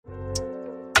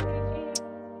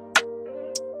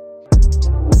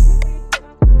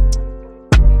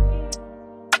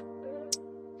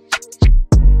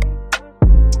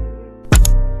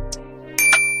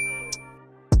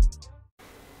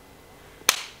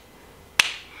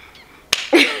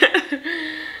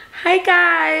Hi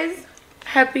guys,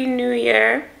 happy new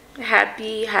year,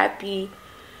 happy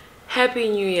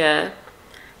new year,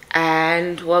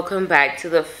 and welcome back to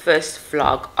the first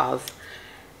vlog of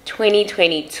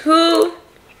 2022,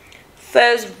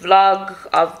 first vlog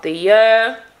of the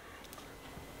year.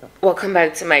 Welcome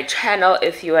back to my channel.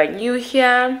 If you are new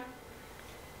here,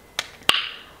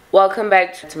 welcome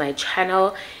back to my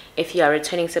channel. If you are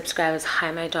returning subscribers,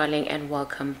 hi my darling, and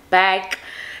welcome back.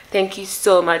 Thank you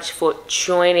so much for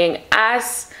joining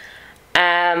us.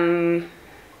 It's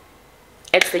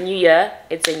the new year,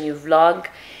 it's a new vlog,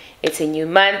 it's a new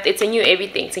month, it's a new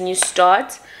everything, it's a new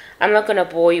start. I'm not gonna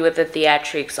bore you with the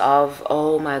theatrics of,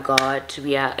 oh my god,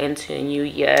 we are into a new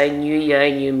year,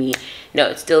 new me. No,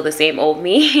 it's still the same old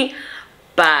me.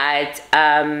 But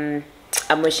I'm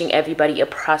wishing everybody a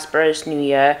prosperous new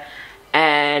year,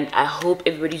 and I hope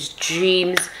everybody's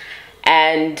dreams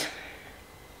and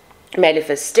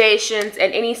manifestations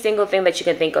and any single thing that you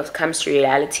can think of comes to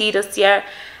reality this year.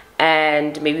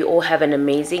 And maybe we all have an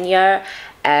amazing year,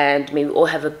 and maybe we all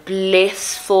have a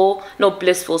blessed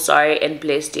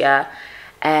year.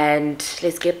 And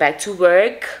let's get back to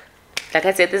work. Like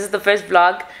I said, this is the first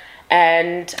vlog,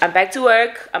 and I'm back to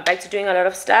work. I'm back to doing a lot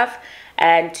of stuff.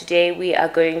 And today we are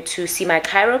going to see my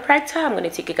chiropractor. I'm going to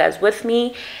take you guys with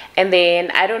me, and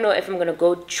then I don't know if I'm going to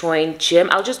go join gym.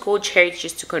 I'll just go church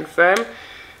just to confirm.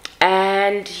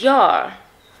 And yeah,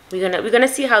 we're gonna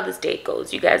see how this day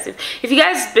goes, you guys. If you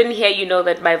guys been here, you know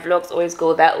that my vlogs always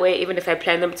go that way. Even if I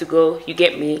plan them to go, you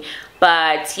get me.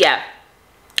 But yeah,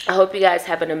 I hope you guys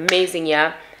have an amazing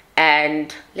year,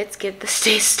 and let's get this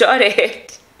day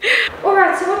started. All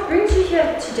right, so what brings you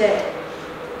here today?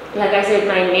 Like I said,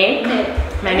 my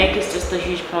neck is just a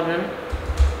huge problem,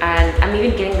 and I'm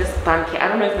even getting this bump here. I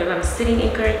don't know if maybe I'm sitting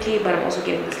incorrectly, but I'm also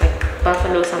getting this like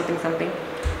buffalo something,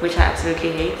 which I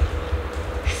absolutely hate.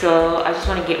 So I just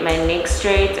want to get my neck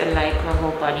straight and like my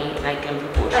whole body like in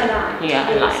proportion. Aligned. Yeah,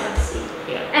 yes, aligned. I see.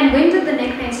 Yeah. And when did the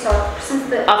neck pain start?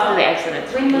 After the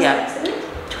accident. When was the accident?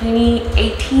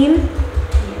 2018. Yeah,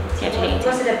 2018.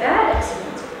 Was it a bad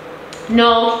accident?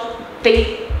 No,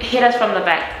 they hit us from the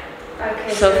back.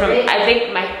 Okay. So I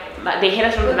think they hit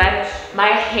us from the back. My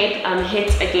head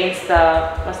hit against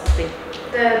the, what's the thing?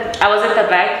 I was at the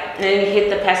back, and then it hit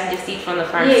the passenger seat from the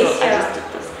front. Yes, so I just did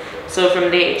this. So from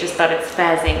there it just started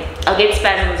spazzing. I'll get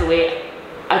spasms where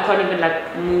I can't even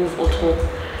like move or talk,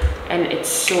 and it's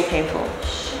so painful.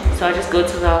 So I just go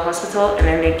to the hospital, and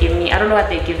then they give me, I don't know what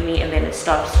they give me, and then it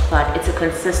stops. But it's a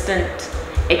consistent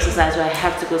exercise where I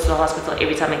have to go to the hospital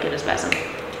every time I get a spasm,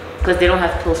 because they don't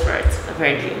have pills for it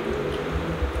apparently.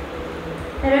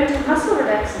 They don't do muscle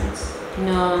relaxants?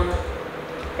 No.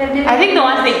 I think the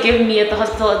ones they give me at the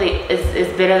hospital is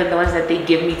better than the ones that they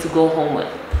give me to go home with.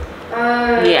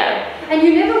 Yeah. And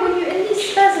you never, when you're in these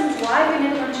spasms, why do you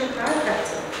never want your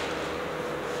chiropractor?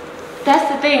 That's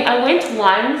the thing. I went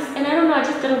once, and I don't know, I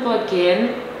just didn't go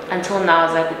again until now. I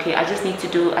was like, okay, it just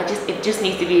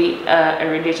needs to be a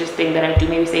religious thing that I do.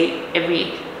 Maybe say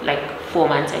every like 4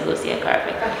 months I go see a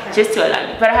chiropractor, just to align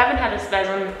me. But I haven't had a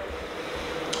spasm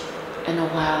in a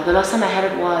while. The last time I had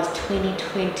it was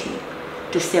 2020.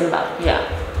 December, yeah.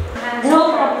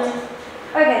 No problem.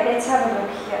 Okay, let's have a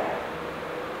look here.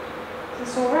 Is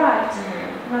this alright?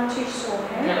 Not too sore,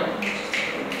 eh? No. Do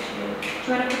you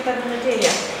want to put that on the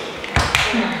desk?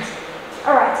 Yeah.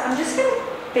 Alright, I'm just going to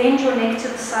bend your neck to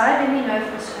the side. Let me know if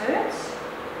this hurts.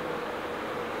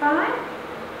 Fine?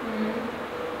 A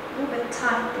little bit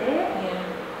tight there. Yeah.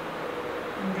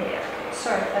 And there. Okay,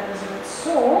 sorry if that was a bit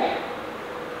sore.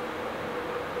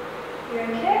 You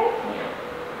okay? Yeah.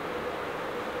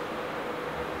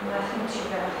 Nothing too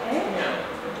bad, eh? No.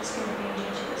 I'm just going to bend you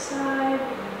to the side, there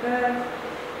you go,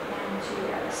 and to the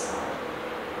other side.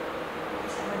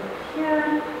 Let's have a look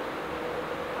here.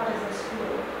 How does this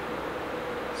feel?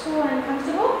 Sore and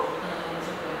uncomfortable? It's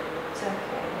okay. It's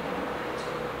okay.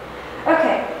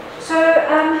 Okay, so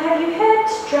have you had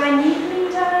dry needling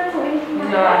done or anything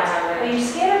like that? I haven't. Are you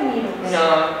scared of needles? No.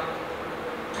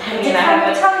 Did I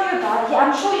tell you about it?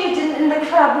 I'm sure you didn't in the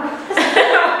club.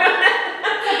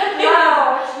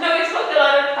 Wow. No, we smoked a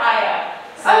lot of prior.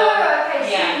 So, okay,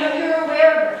 yeah. So you're aware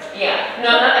of it? Yeah. No,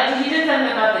 you didn't tell me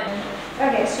about it.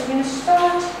 Okay, so we're going to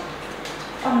start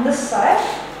on this side.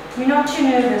 You're not too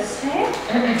nervous, hey?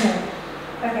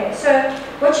 Okay, so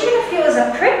what you're going to feel is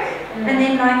a prick, and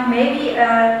then like maybe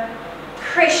a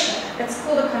pressure. It's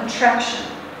called a contraction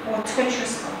or twitch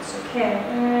response, okay?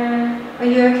 Are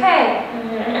you okay?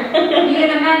 You're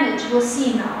going to manage, we'll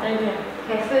see now.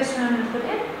 Okay, first one I'm going to put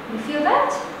in. You feel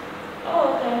that?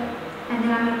 Oh, okay. And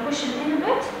then I'm going to push it in a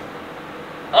bit.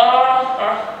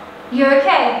 Oh. You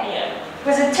okay? Yeah.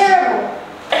 Was it terrible?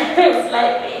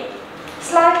 Slightly.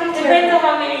 Slightly turn. Depends on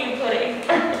how many you put in.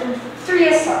 3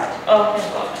 aside. Oh,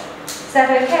 thank God. Is that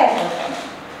okay? Okay.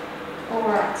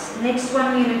 Alright, next one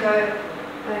we're going to go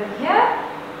over here.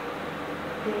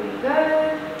 There we go.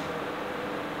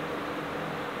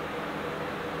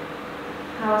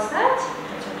 How's that?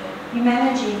 That's okay. You're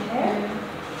managing, okay?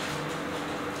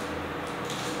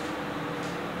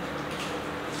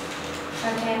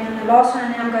 Okay, and then the last one,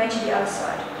 and then I'm going to the other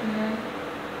side.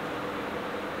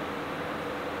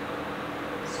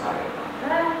 Sorry about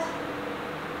that.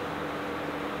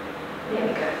 There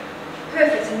we go.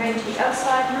 Perfect, I'm going to the other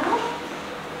side now.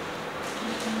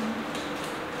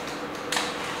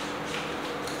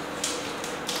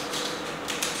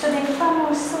 So then Famo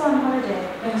was still on holiday.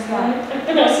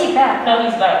 Was he back? No,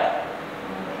 he's back.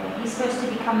 Okay, he's supposed to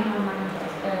be coming on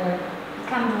Monday. He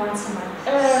comes once a month.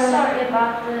 Sorry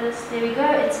about this. There we go.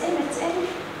 It's in, it's in.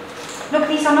 Look,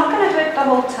 these are not going to hurt the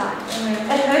whole time.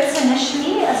 It hurts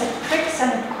initially as it pricks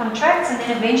and it contracts, and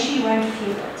then eventually you won't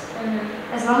feel it.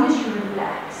 As long as you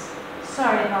relax.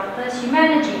 Sorry about this. You're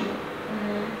managing.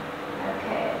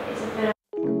 Okay, there's a bit of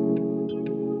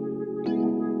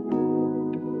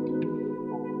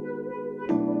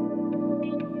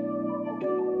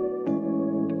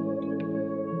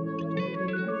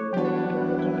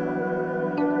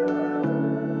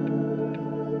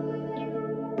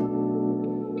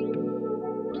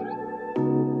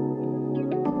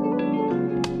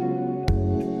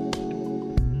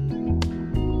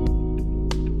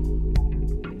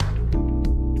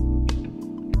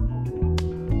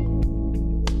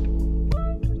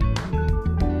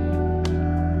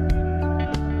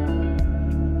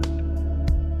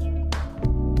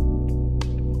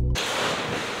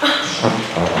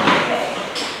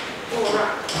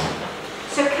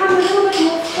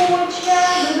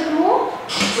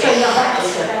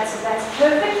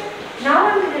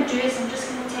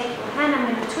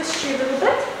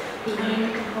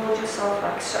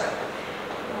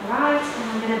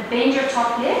bend your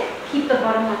top leg, keep the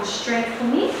bottom one straight for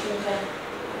me.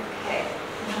 Okay.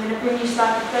 I'm going to bring you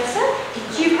slightly closer.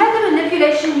 So you've had the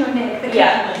manipulation in your neck.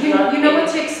 Yeah. You know what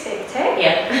to expect, hey?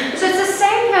 Yeah. So it's the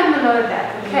same here on the lower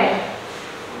back, okay?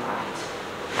 Alright.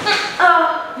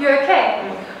 Oh, you're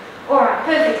okay? Alright,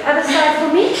 perfect. Other side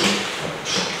for me.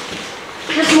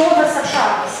 Just more of a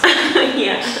surprise.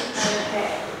 Yeah.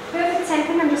 Okay. Perfect. Same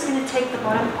thing. I'm just going to take the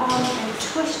bottom arm and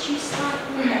twist you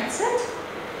slightly. That's it.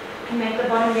 And make the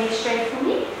bottom leg straight for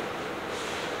me.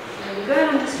 There we go.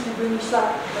 And I'm just going to bring you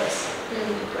slightly closer. There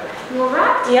we go. You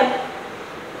alright? Yep.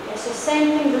 Okay, so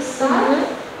same thing this side.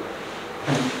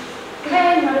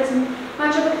 Okay, not as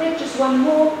much of a click, just one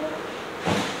more.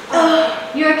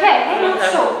 You okay? Hey,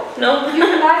 not sore. No. You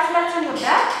can lie flat on your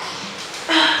back.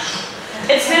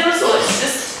 It's never sore, it's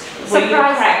just when you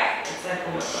crack. It's like,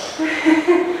 oh my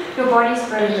God. Your body's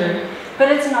broken.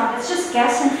 But it's not, it's just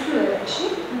gas and fluid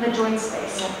actually in the joint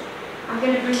space. I'm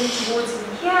going to bring you towards me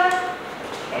here.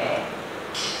 Okay.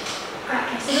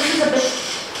 Okay, so this is a bit.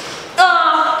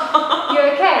 You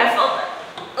okay? I felt that.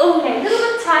 Okay, a little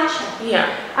bit tighter. Yeah.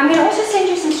 I'm going to also send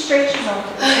you some stretches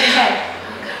after this. Okay.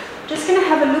 Just going to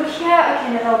have a look here.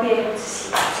 Okay, then I'll be able to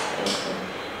see that.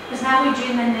 Because now we're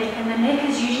doing the neck, and the neck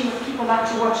is usually what people like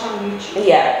to watch on YouTube.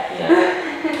 Yeah,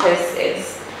 yeah.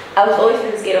 Because I was always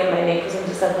really scared of my neck because I'm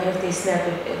just like, what if they snap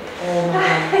it? Oh my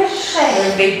God. What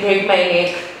if they break my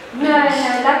neck? No,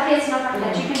 luckily it's not like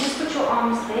that. You can just put your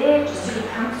arms there just to be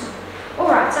comfortable.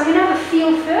 Alright, so I'm going to have a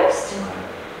feel first.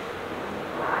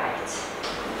 Right,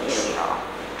 there we are.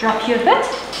 Drop you a bit.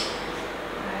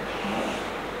 Okay.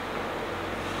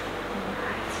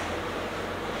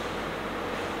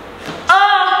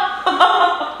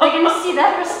 Alright. They're going to see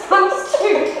that response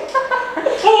too.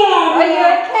 Are you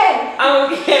okay?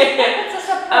 I'm okay. It's a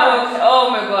surprise.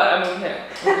 Oh my God, I'm okay.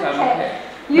 I'm okay.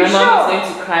 You my mom sure? is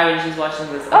going to cry when she's watching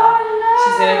this. Oh no!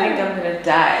 She's gonna think I'm gonna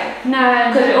die.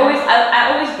 No. Because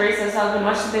I always brace myself and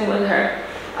watch something with her.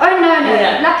 Oh no.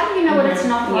 Yeah. Luckily you know what, it's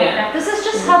not like that. This is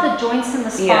just how the joints in the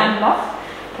spine lock.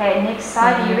 Okay, next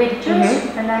side. Are you ready?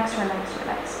 Just relax, relax,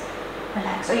 relax.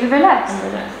 Relax. Are you relaxed? I'm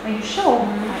relaxed. Are you sure?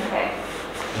 Okay.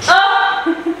 Oh!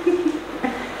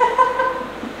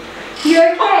 You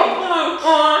okay?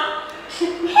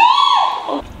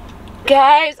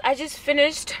 Guys, I just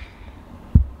finished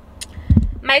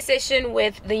my session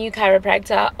with the new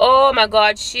chiropractor. Oh my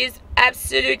God, she's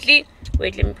absolutely,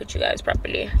 wait, let me put you guys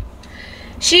properly.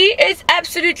 She is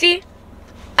absolutely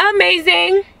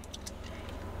amazing.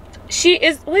 She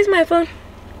is, where's my phone?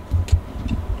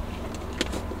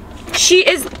 She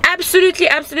is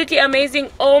absolutely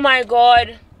amazing. Oh my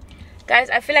God, guys,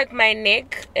 I feel like my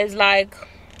neck is like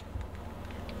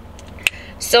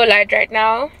so light right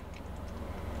now,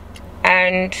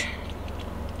 and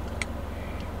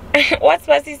What's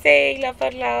Masi saying? Laugh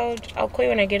out loud. I'll call you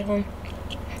when I get home.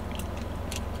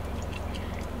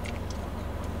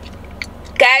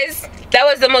 Guys, that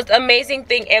was the most amazing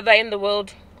thing ever in the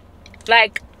world.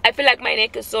 Like, I feel like my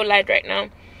neck is so light right now.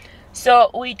 So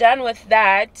we're done with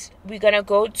that. We're gonna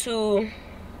go to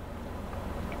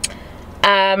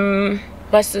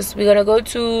what's this? We're gonna go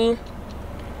to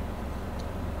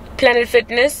Planet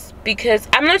Fitness because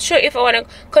I'm not sure if I want to,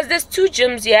 because there's 2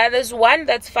 gyms. Yeah, there's one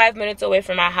that's 5 minutes away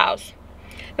from my house,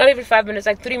 not even 5 minutes,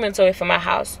 like 3 minutes away from my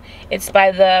house. It's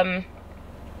by the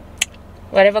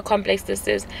whatever complex this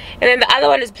is, and then the other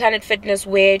one is Planet Fitness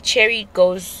where Cherry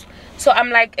goes. So I'm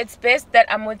like, it's best that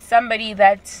I'm with somebody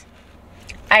that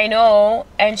I know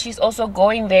and she's also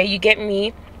going there, you get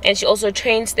me, and she also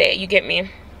trains there, you get me.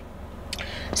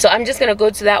 So I'm just gonna go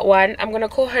to that one. I'm gonna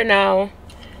call her now.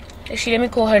 Actually, let me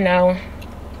call her now.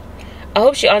 I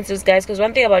hope she answers, guys, because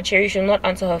one thing about Cherry, she'll not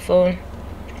answer her phone.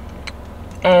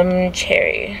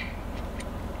 Cherry,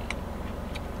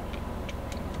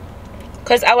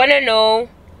 because I want to know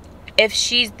if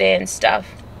she's there and stuff.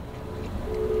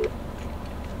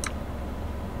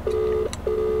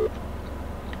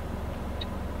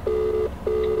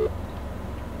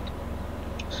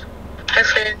 Hi,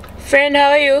 friend. Friend, how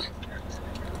are you?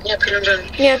 Yeah,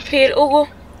 Pilunjan. Yeah, Pil. Ugu.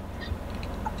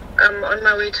 I'm on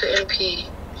my way to MP.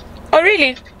 Oh,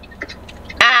 really?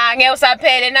 Ah,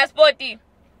 ngeusaphele na sporty.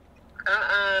 No,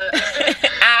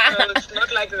 it's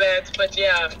not like that, but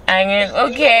yeah.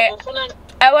 Okay.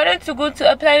 I wanted to go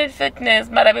to a Planet Fitness,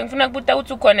 but I've been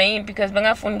to because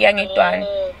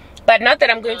but not that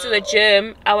I'm going to the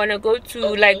gym. I want to go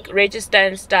to like register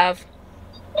and stuff.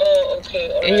 Oh,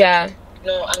 okay. All right. Yeah.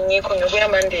 No, I'm here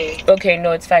Monday. Okay,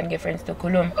 no, it's fine. Get friends to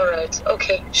Kulum. All right.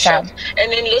 Okay. Sure.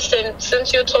 And then listen,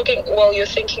 since you're talking, well, you're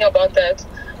thinking about that.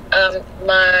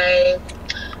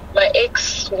 My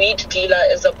ex-weed dealer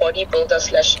is a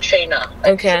bodybuilder / trainer.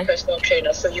 Like okay. He's a personal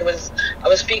trainer. So I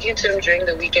was speaking to him during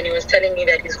the week and he was telling me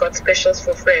that he's got specials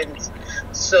for friends.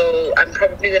 So I'm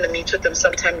probably going to meet with them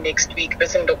sometime next week.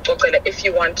 If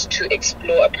you want to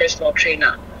explore a personal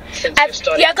trainer.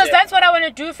 Yeah, because that's what I want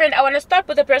to do, friend. I want to start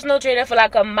with a personal trainer for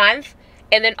like a month.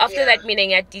 And then after that,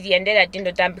 meaning at the end at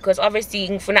dinner time, because obviously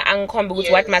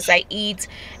what must I eat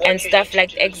and stuff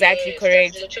like exactly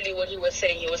correct. That's literally what he was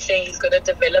saying. He was saying he's gonna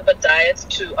develop a diet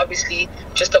to obviously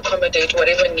just accommodate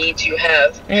whatever needs you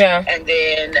have. Yeah. And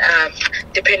then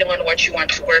depending on what you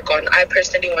want to work on, I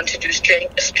personally want to do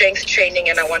strength training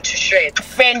and I want to shred.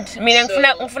 Friend, meaning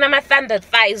my thunder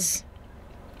thighs.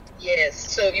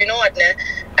 Yes, so you know what,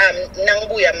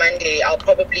 Nanguya Monday, I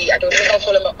don't think I'll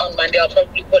call him on Monday, I'll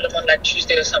probably call him on like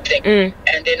Tuesday or something, and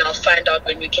then I'll find out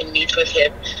when we can meet with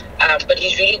him. But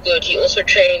he's really good. He also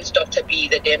trains Dr. B,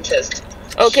 the dentist.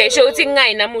 Okay, so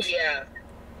yeah.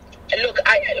 And look,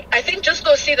 I think just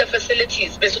go see the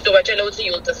facilities,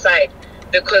 you'll decide,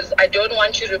 because I don't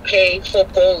want you to pay for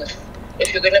both.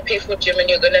 If you're going to pay for gym and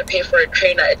you're going to pay for a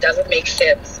trainer, it doesn't make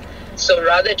sense. So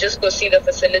rather just go see the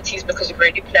facilities because you've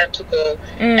already planned to go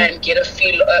and get a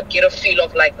feel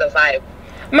of like the vibe.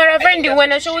 My friend,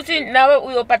 when I show you now,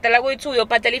 we patala go to your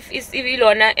patal if it's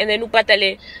Ivilona and then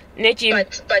upatale gym.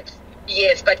 But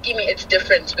yes, but give me it's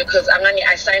different because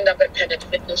I signed up at Planet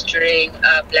Fitness during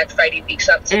Black Friday week,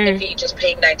 so I'm technically just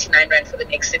paying 99 Rand for the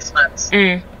next 6 months.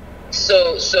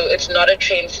 So it's not a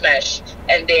train smash,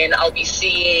 and then I'll be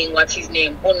seeing what's his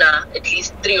name, Una, at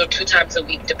least 3 or 2 times a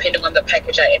week, depending on the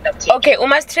package I end up taking. Okay,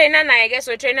 must trainer na I guess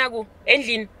or trainer go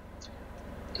Endlin.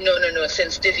 No,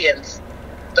 St. Stephen's.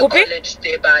 The college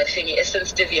there by thingy is St.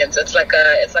 Stephen's. It's like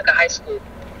a high school.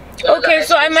 Okay,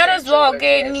 so I might as well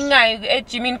get ninga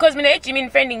Jimin because me Jimin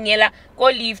friending yela go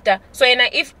lift. So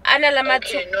if analama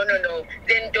okay, no.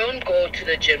 Then don't go to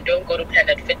the gym. Don't go to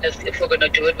Planet Fitness if we're gonna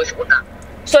do it with Una.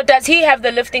 So does he have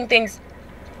the lifting things?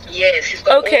 Yes, he's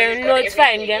got. Okay, no, it's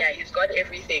fine, yeah. Yeah, he's got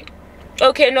everything.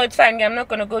 Okay, no, it's fine. Yeah, I'm not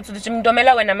gonna go to the gym.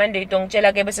 Domela when I'm Monday, don't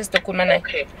chela ke bese stokumana.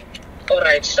 Okay. All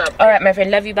right, sharp. All right, my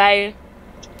friend. Love you. Bye.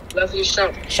 Love you,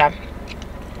 sharp. Sharp.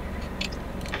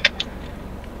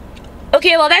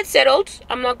 Okay, well that's settled.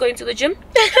 I'm not going to the gym.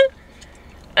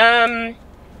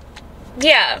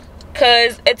 Yeah,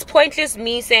 because it's pointless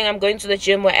me saying I'm going to the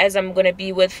gym whereas I'm gonna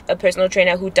be with a personal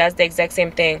trainer who does the exact same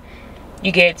thing.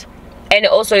 You get, and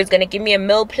also it's gonna give me a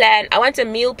meal plan. I want a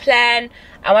meal plan.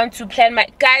 I want to plan my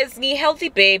guys. Me healthy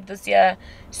babe this year.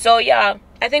 So yeah,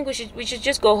 I think we should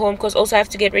just go home because also I have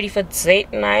to get ready for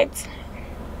date night.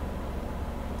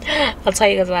 I'll tell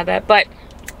you guys about that. But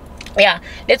yeah,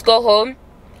 let's go home.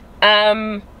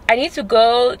 I need to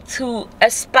go to a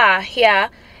spa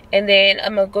here, and then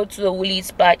I'm gonna go to the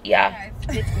Woolies. But yeah,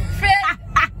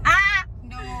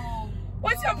 No.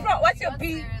 What's your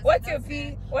P? What's your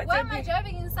P? Why am I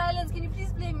driving in silence? Can you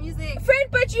please play music? Friend,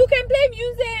 but you can play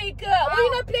music. Why are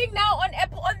you not playing now on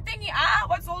Apple on thingy?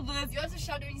 What's all this? You also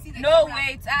shout when you see the No, camera.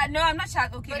 wait. No, I'm not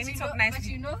shouting. Okay, let me talk nicely. But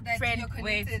you know that friend, you're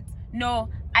connected. wait. No,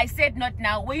 I said not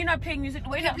now. Were you not playing music?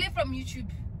 Wait, play from YouTube.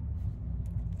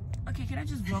 Okay, can I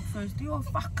just vlog first? Oh,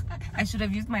 fuck. I should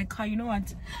have used my car. You know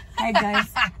what? Hi, guys.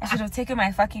 I should have taken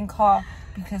my fucking car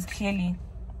because clearly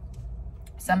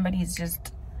somebody is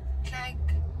just... Like,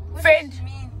 what friend, does it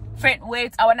mean? Friend,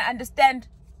 wait. I want to understand.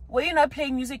 Were you not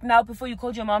playing music now before you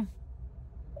called your mom?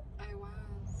 I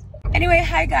was. Anyway,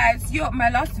 hi, guys. My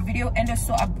last video ended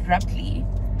so abruptly.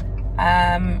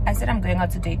 I said I'm going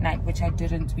out to date night, which I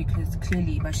didn't because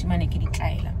clearly but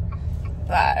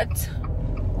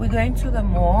we're going to the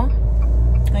mall,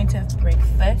 going to have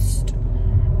breakfast,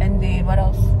 and then what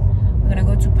else? We're gonna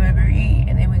go to Burberry,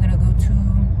 and then we're gonna go to,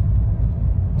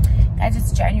 guys,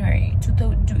 it's January.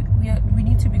 We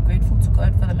need to be grateful to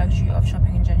God for the luxury of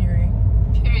shopping in January.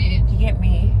 Period. You get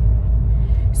me?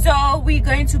 So we're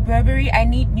going to Burberry. I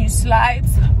need new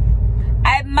slides.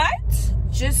 I might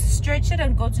just stretch it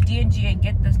and go to D&G and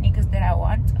get the sneakers that I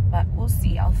want, but we'll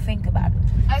see. I'll think about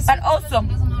it. But also,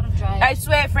 doesn't know how to drive. I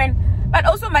swear, friend, but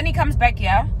also money comes back,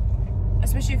 yeah,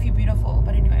 especially if you're beautiful.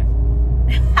 But anyway,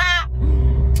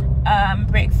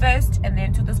 breakfast, and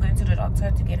then Tuta's going to the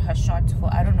doctor to get her shot for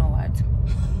I don't know what.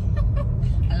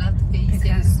 I love the face.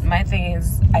 Because my thing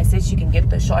is, I said she can get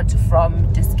the shot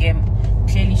from this game.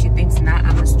 Clearly she thinks now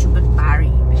I'm a stupid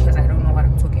Barry because I don't know what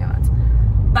I'm talking about.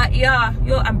 But yeah,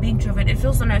 I'm being driven. It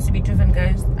feels so nice to be driven,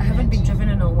 guys. I haven't been driven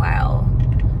in a while,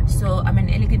 so I'm an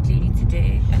elegant lady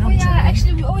today. And I'm driving.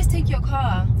 Actually, we always take your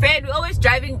car. Friend, we're always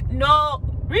driving. No,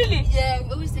 really? Yeah,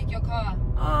 we always take your car.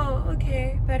 Oh,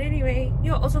 okay. But anyway,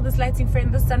 also this lighting,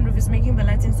 friend. This sunroof is making the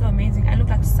lighting so amazing. I look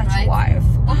like such a wife.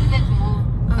 Open it more.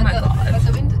 Oh my god. But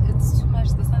the wind, it's too much.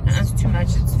 The sun is too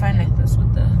much. It's fine like this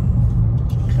with the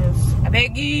clothes. I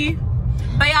beg you.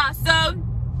 But yeah, so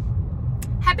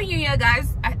Happy New Year,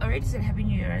 guys. I already said Happy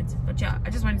New Year, right? But yeah, I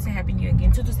just want to say Happy New Year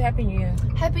again. So just Happy New Year.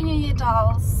 Happy New Year,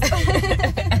 dolls.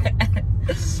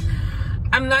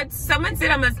 I'm not. Someone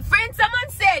said I'm a friend. Someone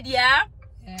said, yeah.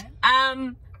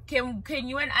 Can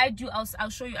you and I do? I'll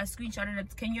show you a screenshot of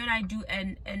it. Can you and I do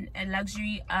a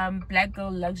luxury black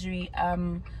girl luxury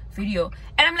video?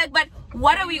 And I'm like, but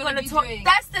what are we gonna talk?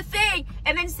 That's the thing.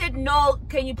 And then said, no.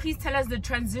 Can you please tell us the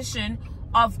transition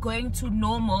of going to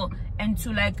normal and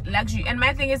to like luxury? And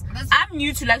my thing is, I'm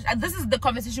new to luxury. This is the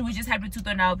conversation we just had with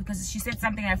Tuta now, because she said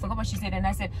something and I forgot what she said, and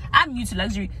I said I'm new to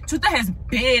luxury. Tuta has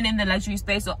been in the luxury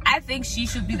space, so I think she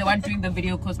should be the one doing the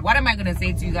video, because what am I gonna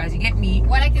say to you guys? You get me?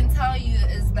 What I can tell you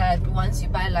is that once you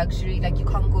buy luxury, like, you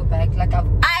can't go back. Like,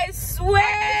 I swear,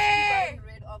 I've gotten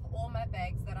rid of all my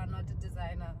bags that are not a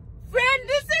designer. Friend,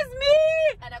 this is me,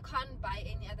 and I can't buy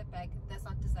any other bag that's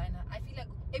not designer. I feel like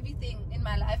everything in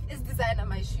my life is designer.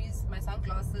 My shoes, my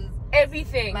sunglasses,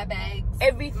 everything, my bags,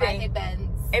 everything, my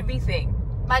headbands, everything,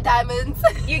 my diamonds.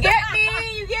 You get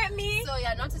me? You get me? So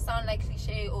yeah, not to sound like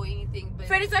cliche or anything, but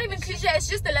friend, it's not even cliche. It's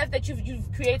just the life that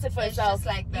you've created for yourself. Just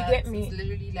like that. You get me? It's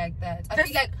literally like that. I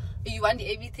feel like you want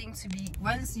everything to be,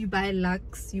 once you buy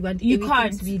luxe, you want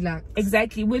everything to be luxe.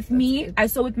 Exactly. With me, I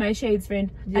saw with my shades, friend.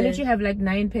 Yeah. I literally have like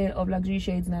 9 pair of luxury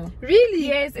shades now. Really?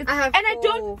 Yes. I have, and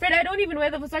 4. I don't even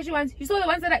wear the Versace ones. You saw the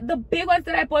ones the big ones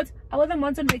that I bought. I wore them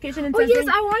once on vacation in yes,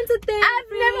 I wanted them.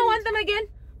 I've never worn them again.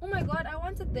 Oh my god, I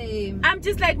wanted them. I'm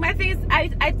just like, my thing is,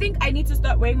 I think I need to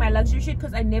start wearing my luxury shit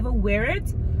because I never wear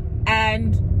it,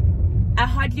 and I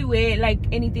hardly wear like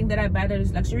anything that I buy that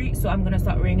is luxury, so I'm gonna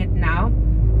start wearing it now.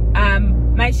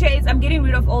 My shades, I'm getting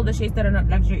rid of all the shades that are not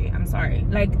luxury. I'm sorry.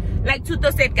 Like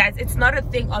Tuto said, guys, it's not a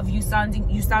thing of you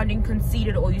sounding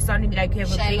conceited, or you sounding like you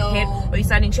have a big head, or you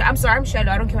sounding shallow. I'm sorry, I'm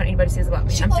shallow. I don't care what anybody says about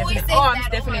me. I'm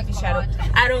definitely shallow.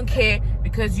 I don't care,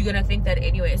 because you're gonna think that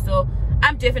anyway. So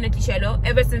I'm definitely shallow.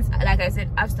 Ever since, like I said,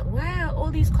 why are all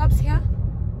these cops here?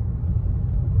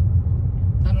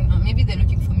 I don't know. Maybe they're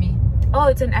looking for me. Oh,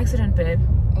 it's an accident, babe.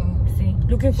 Oh. See,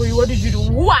 looking for you. What did you do?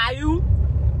 Who are you?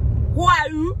 Who are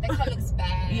you? That car looks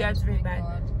bad. Yeah, it's really bad.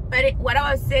 But what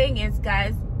I was saying is,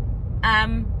 guys,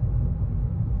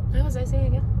 what was I saying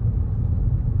again?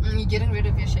 You're getting rid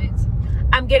of your shades.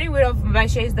 I'm getting rid of my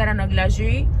shades that are not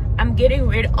luxury. I'm getting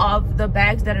rid of the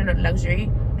bags that are not luxury.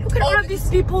 Look at all of these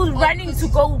people running to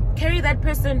go carry that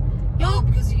person. No,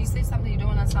 because you say something, you don't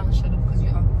want to sound shallow because you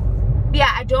are.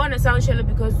 Yeah, I don't want to sound shallow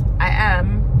because I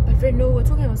am. But friend, no, we're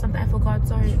talking about something. I forgot.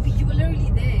 Sorry. You were literally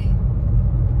there.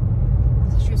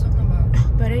 That's what she was talking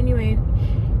about. But anyway,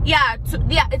 yeah,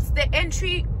 it's the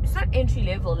entry. It's not entry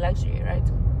level luxury, right?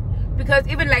 Because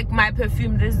even like my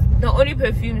perfume, there's the only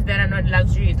perfumes that are not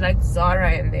luxury is like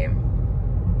Zara and them.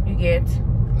 you get.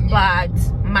 But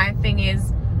my thing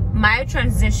is, my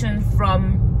transition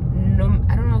from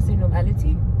I don't know if say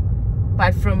normality,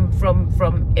 but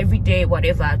from everyday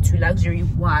whatever to luxury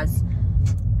was,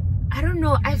 I don't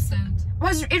know, it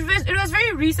was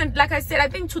very recent. Like I said, I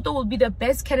think Tuto will be the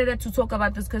best candidate to talk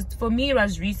about this, because for me it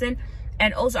was recent,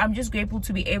 and also I'm just grateful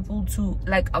to be able to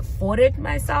like afford it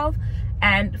myself.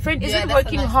 And friend, is it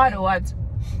working hard or what?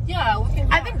 Yeah, working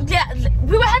hard. I think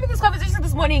we were having this conversation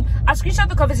this morning. I screenshot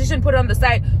the conversation, put it on the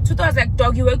side. Tuto was like,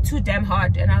 dog, you work too damn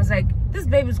hard. And I was like, this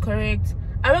babe is correct.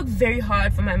 I work very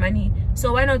hard for my money,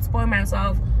 so why not spoil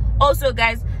myself? Also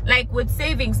guys, like with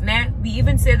savings, we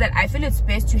even say that I feel it's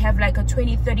best to have like a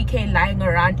 20-30k lying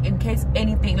around in case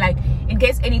anything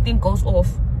goes off.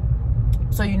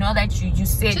 So you know that you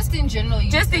said just in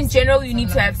general you need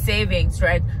to have savings,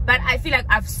 right? But I feel like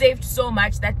I've saved so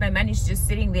much that my money is just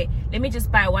sitting there. Let me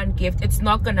just buy one gift. It's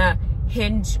not gonna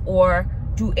hinge or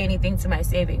do anything to my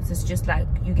savings. It's just like,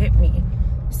 you get me.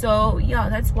 So yeah,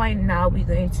 that's why now we're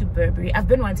going to Burberry. I've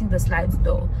been wanting the slides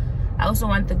though. I also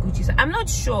want the Gucci. I'm not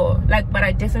sure, like, but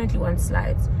I definitely want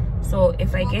slides. So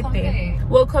if I get there,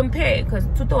 we'll compare, because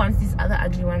Tuto wants these other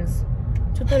ugly ones.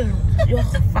 Tuto,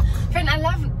 fuck. Friend, I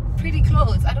love pretty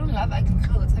clothes. I don't love ugly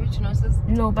clothes. Haven't you noticed?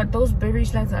 No, but those Burberry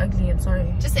slides are ugly. I'm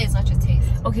sorry. Just say it's not your taste.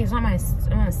 Okay, it's not my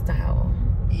style.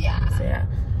 Yeah. So yeah.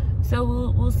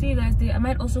 So we'll see you guys there. I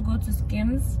might also go to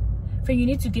Skims. For you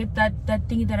need to get that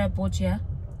thingy that I bought, yeah.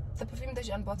 The perfume that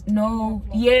you unboxed? No,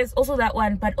 yes, also that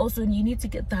one, but also you need to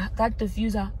get that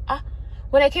diffuser.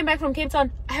 When I came back from Cape Town,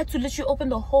 I had to literally open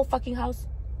the whole fucking house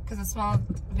because it smelled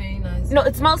very nice. No,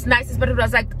 it smells nice, but it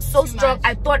was like so strong. Much.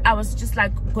 I thought I was just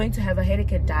like going to have a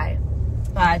headache and die.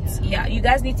 But yeah, you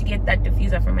guys need to get that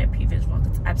diffuser from my previous vlog.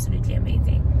 It's absolutely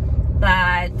amazing.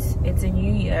 But it's a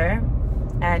new year,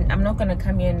 and I'm not gonna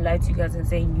come here and lie to you guys and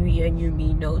say new year, new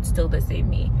me. No, it's still the same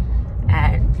me.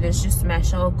 And let's just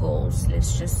smash our goals.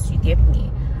 Let's just, you get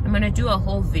me. I'm gonna do a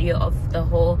whole video of the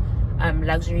whole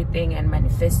luxury thing and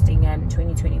manifesting and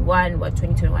 2021, what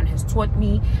 2021 has taught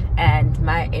me, and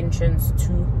my entrance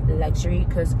to luxury,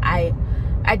 because I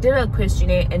did a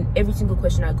questionnaire and every single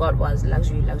question I got was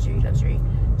luxury, luxury, luxury.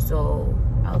 So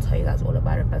I'll tell you guys all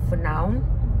about it, but for now,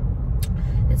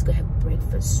 let's go have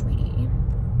breakfast, sweetie.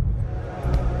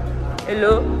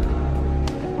 Hello.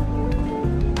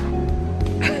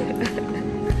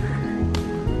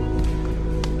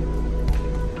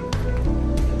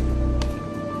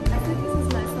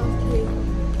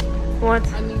 What?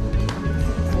 I mean,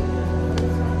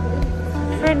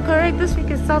 friend, correct, this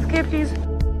week is self-care, please.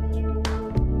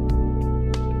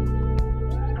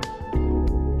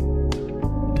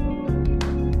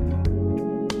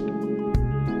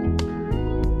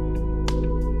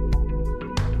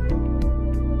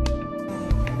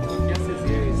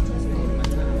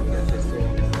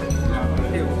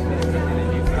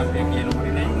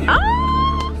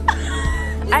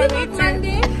 I hate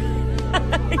Monday.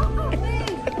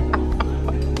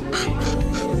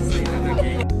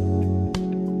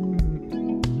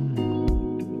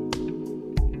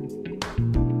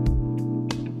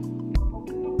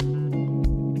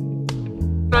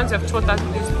 Have taught us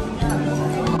this.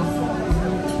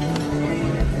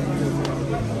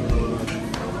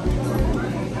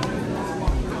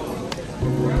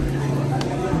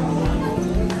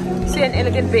 See an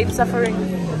elegant babe suffering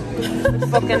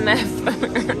with fucking knife.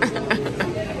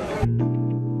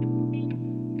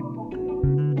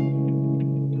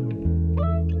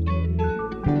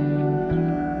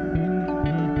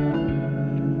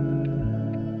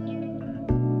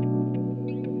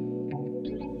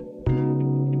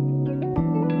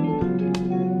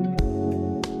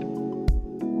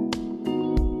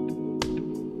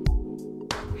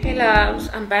 Hey loves,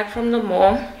 I'm back from the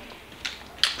mall.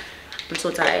 I'm so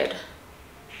tired.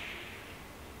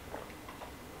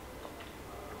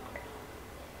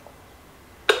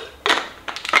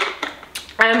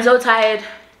 I am so tired.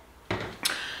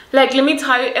 Like, let me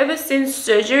tell you, ever since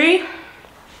surgery,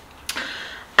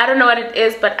 I don't know what it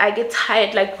is, but I get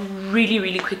tired like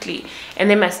really quickly, and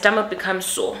then my stomach becomes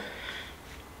sore.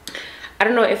 I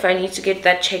don't know if I need to get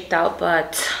that checked out,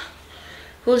 but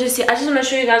we'll just see. I just want to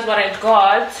show you guys what I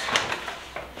got.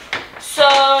 So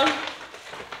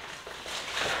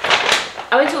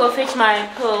I went to go fetch my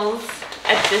pills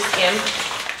at this game.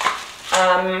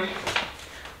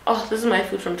 Oh, this is my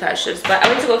food from Tasha's, but I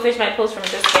went to go fetch my pills from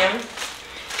this game,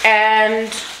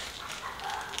 and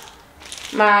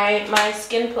my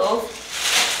skin pills,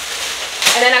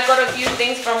 and then I got a few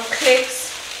things from Clicks.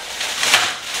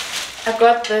 I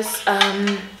got this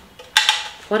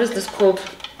what is this called?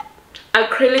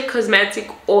 Acrylic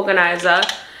cosmetic organizer,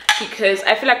 because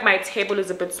I feel like my table is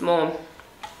a bit small.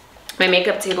 my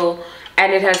makeup table,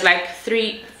 and it has like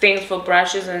 3 things for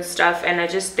brushes and stuff, and I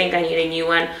just think I need a new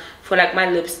one for like my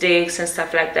lipsticks and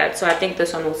stuff like that. So I think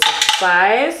this one will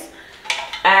suffice.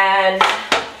 And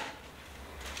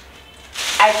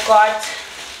I got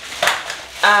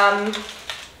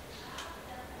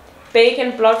Bake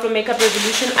and Blot from Makeup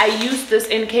Revolution. I used this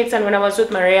in Cape Town when I was with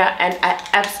Maria, and I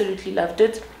absolutely loved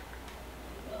it.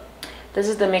 This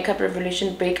is the Makeup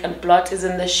Revolution Bake and Blot. Is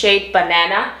in the shade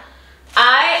Banana.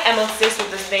 I am obsessed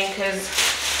with this thing because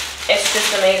it's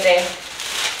just amazing.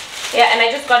 Yeah, and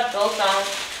I just got bills down.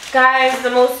 Guys,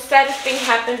 the most saddest thing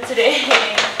happened today.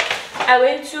 I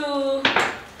went to...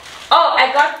 Oh,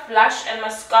 I got blush and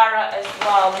mascara as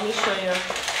well. Let me show you.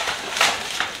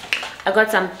 I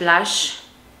got some blush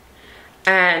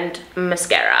and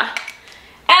mascara.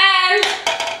 And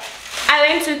I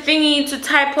went to Thingy, to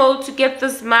Typo, to get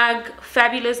this mug.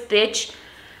 Fabulous bitch.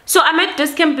 So I'm at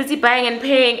Discount busy buying and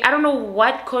paying. I don't know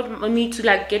what caused me to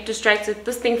like get distracted.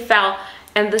 This thing fell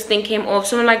and this thing came off.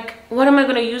 So I'm like, what am I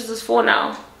going to use this for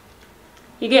now?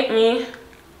 You get me?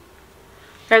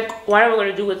 Like, what am I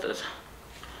going to do with this?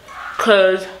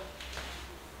 Because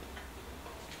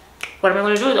what am I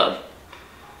going to do with it?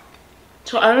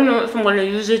 So I don't know if I'm going to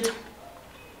use it.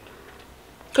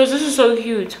 Because this is so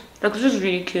cute. Like, this is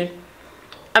really cute.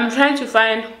 I'm trying to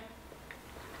find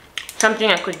something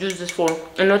I could use this for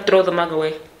and not throw the mug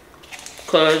away,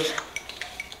 because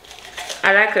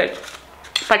I like it.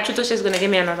 But Chuto is gonna give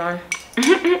me another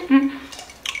one.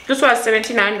 This was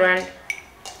 79 rand,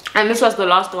 and this was the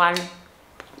last one.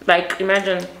 Like,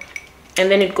 imagine. And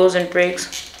then it goes and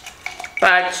breaks.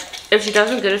 But if she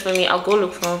doesn't get it for me, I'll go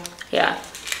look for it. Yeah,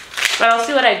 but I'll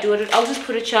see what I do with it. I'll just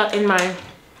put it here in my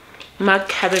mug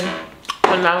cabin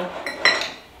for now.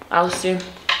 I'll see.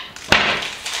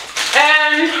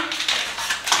 And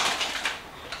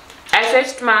I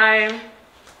fetched my,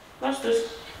 what's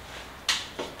this?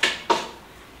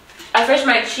 I fetched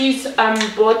my cheese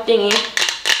board thingy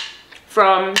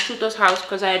from Chuto's house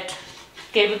because I had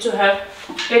gave it to her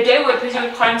the day we were busy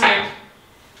with content.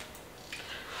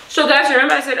 So guys,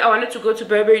 remember I said I wanted to go to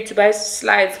Burberry to buy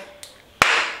slides.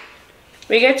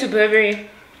 We get to Burberry.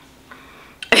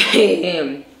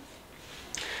 I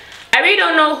really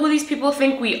don't know who these people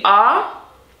think we are.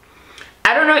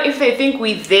 I don't know if they think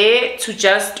we're there to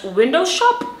just window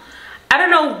shop. I don't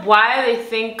know why they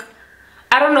think,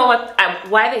 I don't know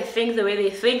why they think the way they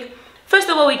think. First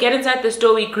of all, we get inside the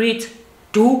store, we greet,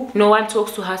 no one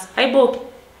talks to us. Hi, Bo.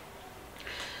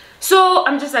 So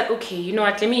I'm just like, okay, you know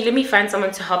what, let me find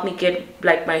someone to help me get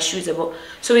like my shoes.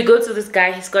 So we go to this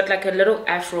guy. He's got like a little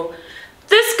afro.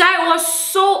 This guy was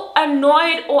so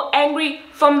annoyed or angry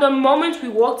from the moment we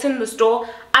walked in the store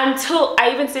until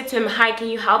I even said to him, hi, can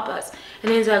you help us? And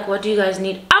then he's like, what do you guys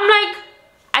need? I'm like,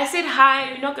 I said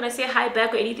hi, you're not gonna say hi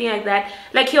back or anything like that.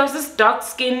 Like, he was this dark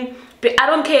skin, but I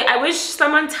don't care. I wish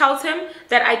someone tells him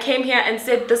that I came here and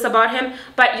said this about him,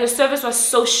 but your service was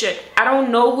so shit. I don't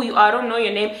know who you are, I don't know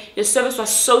your name. Your service was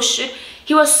so shit.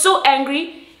 He was so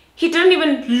angry. He didn't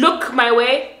even look my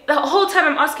way. The whole time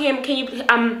I'm asking him, can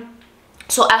you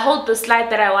so I hold the slide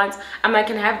that I want. I'm like,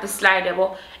 can I have the slide,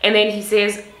 and then he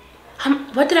says,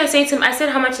 what did I say to him? I said,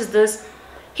 how much is this?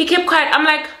 He kept quiet. I'm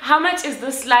like, how much is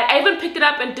this slide? I even picked it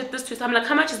up and did this to him. I'm like,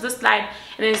 how much is this slide?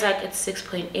 And then he's like, it's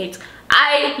 6.8.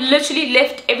 I literally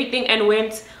left everything and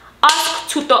went. Ask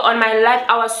Tuto on my life.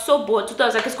 I was so bored. Tuto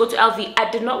was like, let's go to LV.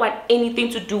 I did not want anything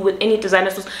to do with any designer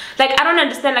stores. Like, I don't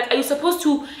understand. Like, are you supposed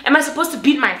to, am I supposed to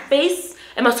beat my face?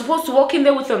 Am I supposed to walk in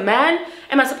there with a man?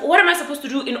 What am I supposed to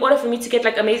do in order for me to get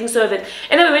like amazing service?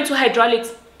 And then we went to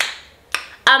Hydraulics.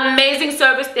 Amazing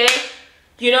service there.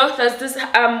 You know, there's this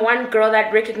one girl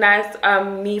that recognized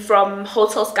me from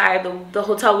Hotel Sky, the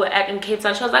hotel we're at in Cape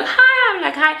Town. She was like, hi. I'm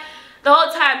like, hi. The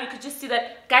whole time you could just see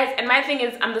that, guys. And my thing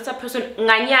is, I'm the type of person,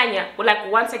 nganyanya, well,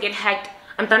 like once I get hacked,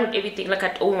 I'm done with everything. Like, I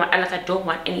don't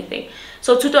want anything.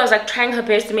 So Tuto was like trying her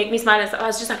best to make me smile and stuff. I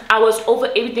was just like, I was over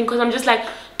everything, because I'm just like,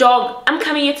 dog, I'm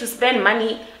coming here to spend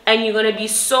money and you're gonna be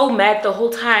so mad the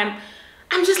whole time.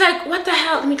 I'm just like, what the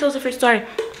hell? Let me close the fridge, sorry.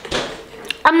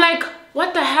 I'm like,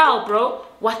 what the hell, bro?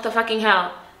 What the fucking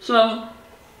hell? So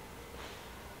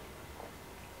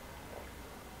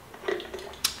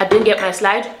I didn't get my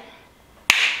slide.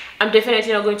 I'm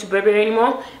definitely not going to Burberry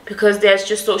anymore because there's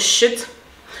just so shit.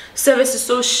 Service is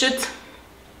so shit.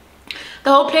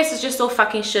 The whole place is just so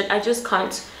fucking shit. I just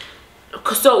can't.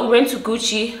 So we went to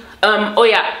Gucci. Oh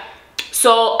yeah,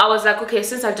 so I was like, okay,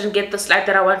 since I didn't get the slide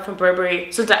that I want from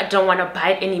Burberry, since I don't want to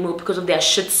buy it anymore because of their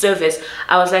shit service,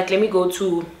 I was like, let me go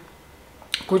to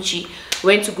Gucci.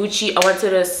 Went to Gucci. I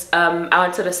wanted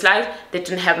a slide. They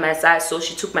didn't have my size, so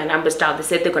she took my numbers down. They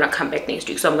said they're gonna come back next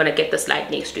week, so I'm gonna get the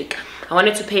slide next week. I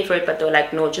wanted to pay for it, but they were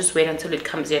like, no, just wait until it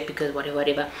comes yet, because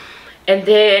whatever. And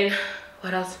then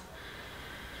what else?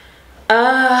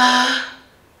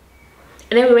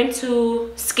 And then we went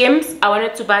to Skims. I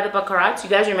wanted to buy the Baccarat. You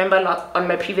guys remember on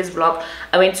my previous vlog,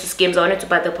 I went to Skims. I wanted to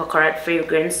buy the Baccarat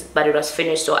fragrance, but it was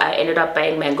finished, so I ended up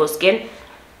buying Mango Skin.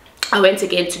 I went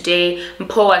again today.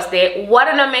 Mpo was there. What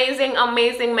an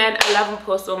amazing man. I love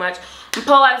Mpo so much. Mpo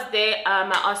was there.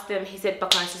 I asked him. He said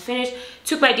Baccarat is finished.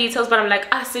 Took my details, but I'm like,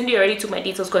 Cindy already took my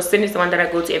details, because Cindy's the one that I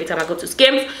go to every time I go to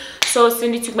Skims. So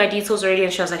Cindy took my details already,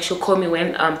 and she was like, she'll call me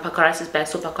when Baccarat is back,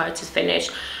 so Baccarat is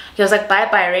finished. He was like, buy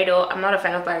Byredo. I'm not a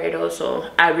fan of Byredo, so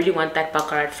I really want that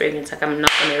Baccarat fragrance. Like, I'm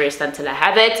not gonna rest until I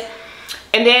have it.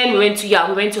 And then we went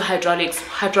to Hydraulics.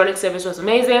 Hydraulic service was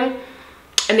amazing.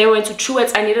 And then we went to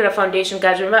Truett's. I needed a foundation,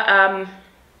 guys, remember?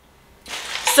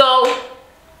 So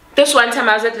this one time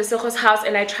I was at Lesejo's house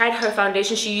and I tried her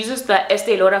foundation. She uses the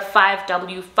Estee Lauder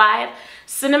 5W5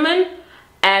 Cinnamon,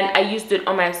 and I used it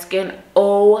on my skin.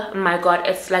 Oh my god,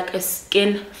 it's like a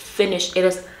skin finish. It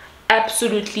is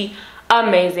absolutely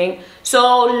amazing.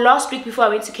 So last week before I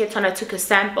went to Cape Town, I took a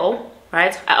sample,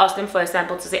 right? I asked them for a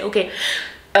sample to say, okay,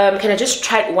 can I just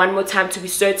try it one more time to be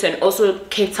certain? Also,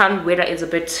 Cape Town weather is a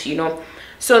bit, you know.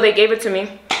 So they gave it to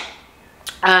me.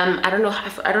 I don't know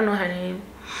her name.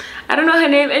 I don't know her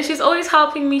name, and she's always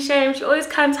helping me. Shame. She always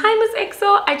comes. Hi, Miss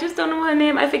EXO. I just don't know her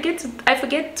name. I forget to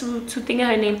think of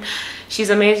her name.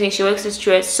 She's amazing. She works at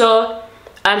Truett's. So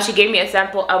she gave me a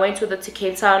sample. I went with it to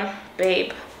Cape Town.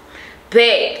 Babe.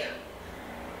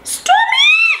 Stormy!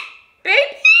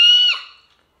 Baby!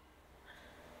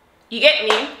 You get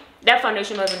me? That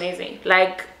foundation was amazing.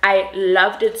 Like, I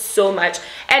loved it so much.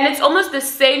 And it's almost the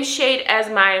same shade as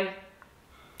my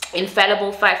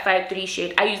Infallible 553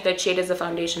 shade. I use that shade as a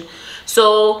foundation.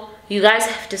 So you guys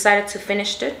have decided to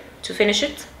finish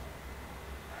it.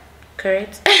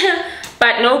 Correct?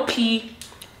 But no pee.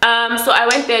 So I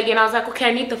went there again. I was like, okay,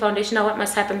 I need the foundation now. What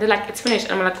must happen? They're like, it's finished.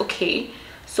 And I'm like, okay,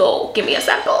 so give me a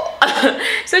sample.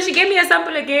 So she gave me a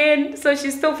sample again. So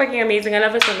she's still fucking amazing. I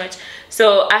love her so much.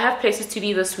 So I have places to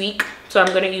be this week, so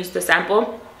I'm gonna use the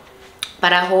sample,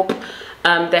 but I hope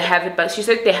they have it. But she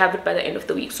said they have it by the end of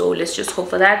the week, so let's just hope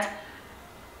for that.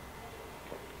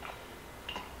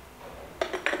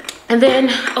 And then,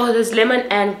 oh, there's lemon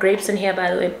and grapes in here,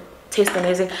 by the way. Tastes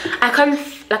amazing. I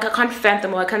can't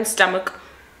fathom, or I can't stomach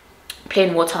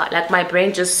plain water. Like, my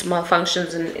brain just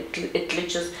malfunctions and it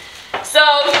glitches. So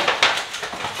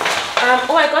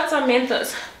oh, I got some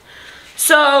Mentos.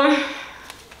 So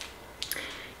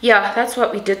yeah, that's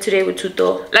what we did today with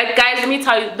Tuto. Like, guys, let me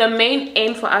tell you, the main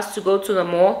aim for us to go to the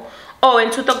mall. Oh,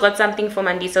 and Tuto got something for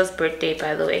Mandisa's birthday,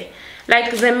 by the way.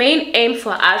 Like, the main aim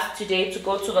for us today to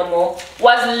go to the mall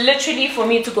was literally for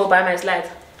me to go buy my slides.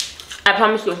 I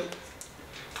promise you.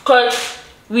 Because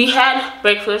we had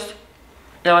breakfast.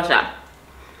 That was that.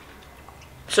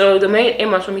 So the main aim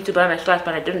was for me to buy my slides,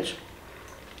 but I didn't.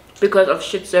 Because of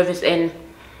shit service. And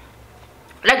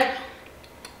like,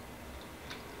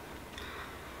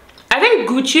 I think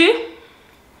Gucci,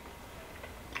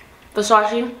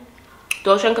 Versace,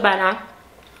 Dolce & Gabbana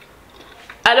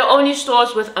are the only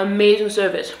stores with amazing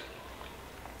service.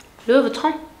 Louis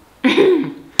Vuitton.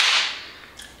 LV.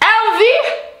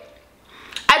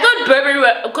 I thought Burberry,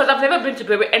 because I've never been to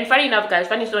Burberry. And funny enough, guys,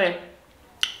 funny story,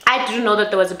 I didn't know that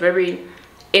there was a Burberry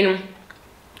in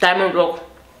Diamond Rock.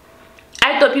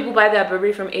 I thought people buy their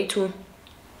Burberry from A2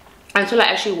 until I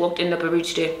actually walked in the Burberry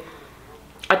today.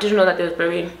 I didn't know that there was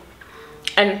Burberry.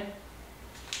 And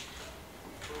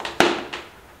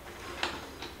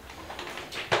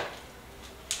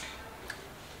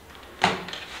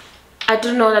I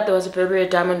didn't know that there was a Burberry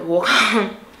at Diamond Walk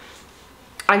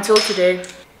until today.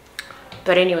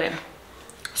 But anyway,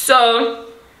 so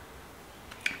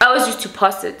I was used to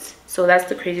post-its, so that's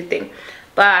the crazy thing.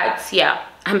 But yeah,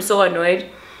 I'm so annoyed.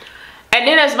 And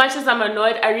then as much as I'm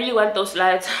annoyed, I really want those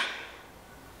slides.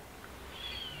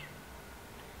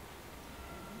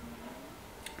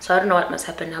 So I don't know what must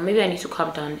happen now. Maybe I need to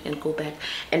calm down and go back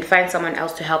and find someone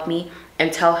else to help me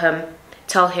and tell him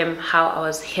how I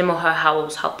was, him or her, how I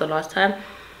was helped the last time.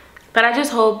 But I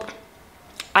just hope,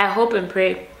 I hope and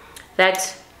pray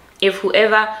that if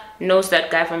whoever knows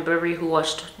that guy from Burberry who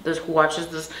watches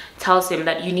this, tells him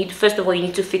that you need, first of all, you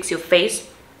need to fix your face.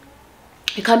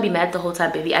 You can't be mad the whole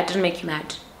time, baby. I didn't make you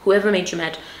mad. Whoever made you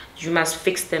mad, you must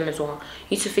fix them as well.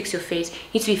 You need to fix your face. You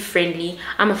need to be friendly.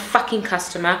 I'm a fucking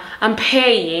customer. I'm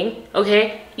paying,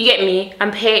 okay? You get me?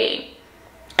 I'm paying.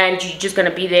 And you're just gonna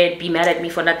be there and be mad at me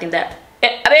for nothing that...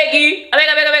 I beg you. I beg.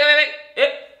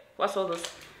 What's all this?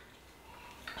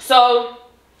 So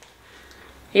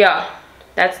yeah,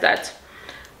 that's that.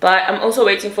 But I'm also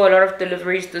waiting for a lot of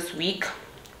deliveries this week,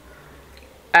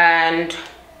 and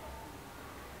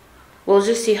we'll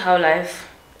just see how life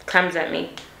comes at me.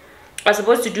 I was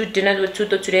supposed to do dinner with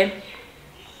Tuto today,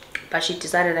 but she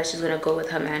decided that she's gonna go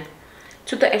with her man.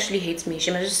 Tuto actually hates me.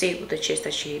 She must just say it with the chest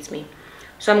that she hates me.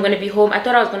 So I'm gonna be home. I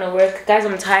thought I was gonna work. Guys,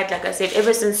 I'm tired. Like I said,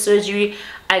 ever since surgery,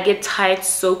 I get tired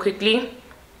so quickly.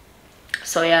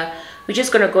 So yeah, we're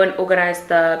just gonna go and organize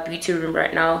the beauty room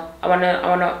right now. I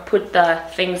wanna put the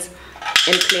things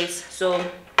in place. So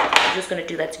we're just gonna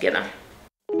do that together.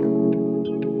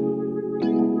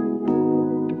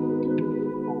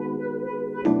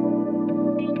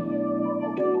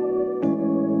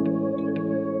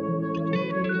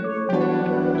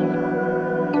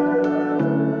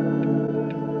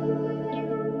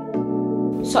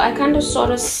 So I kind of sort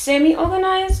of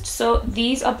semi-organized. So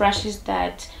these are brushes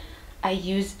that I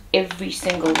use every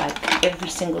single day, every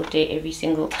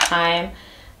single time.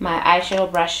 My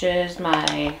eyeshadow brushes,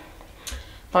 my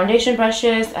foundation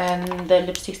brushes, and the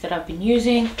lipsticks that I've been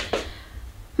using.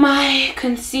 My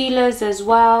concealers as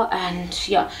well. And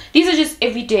yeah, these are just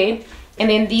every day.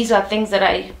 And then these are things that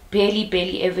I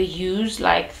barely ever use.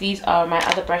 Like these are my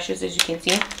other brushes, as you can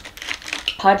see.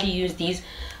 Hardly use these.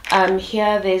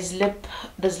 Here there's lip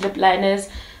liners,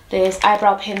 there's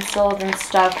eyebrow pencils and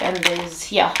stuff, and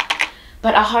there's, yeah,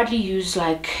 but I hardly use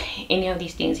like any of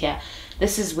these things here.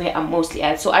 This is where I'm mostly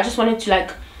at. So I just wanted to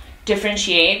like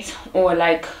differentiate, or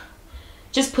like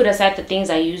just put aside the things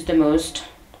I use the most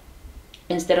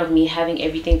instead of me having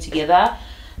everything together.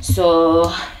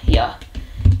 So yeah,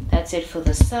 that's it for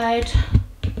the side.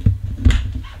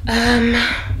 I'm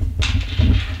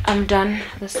done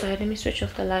this side. Let me switch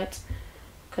off the lights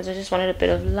because I just wanted a bit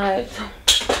of light.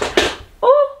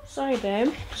 Oh, sorry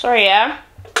babe, sorry. Yeah,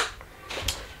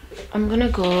 I'm gonna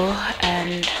go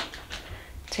and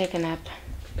take a nap.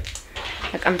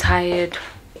 Like, I'm tired.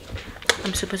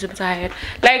 I'm super tired.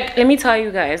 Like, let me tell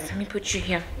you guys, let me put you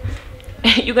here.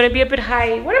 You're gonna be a bit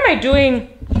high. What am I doing?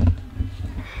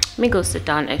 Let me go sit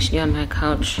down actually on my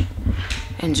couch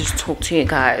and just talk to you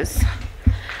guys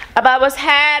about what's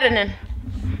happening.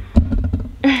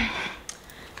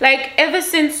 Like, ever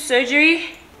since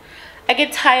surgery, I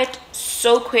get tired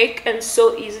so quick and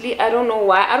so easily. I don't know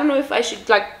why. I don't know if I should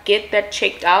like get that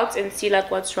checked out and see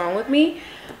like what's wrong with me,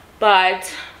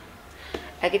 but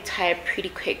I get tired pretty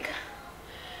quick.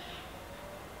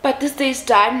 But this day's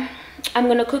done. I'm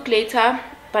gonna cook later,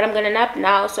 but I'm gonna nap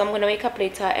now, so I'm gonna wake up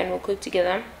later and we'll cook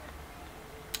together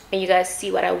and you guys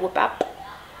see what I whip up.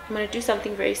 I'm gonna do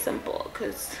something very simple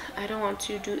because I don't want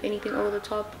to do anything over the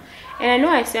top. And I know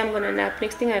I say I'm gonna nap,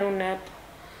 next thing I don't nap.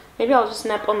 Maybe I'll just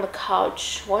nap on the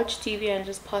couch, watch TV and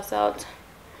just pass out.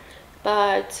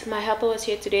 But my helper was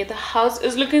here today. The house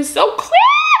is looking so clean,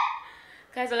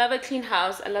 guys. I love a clean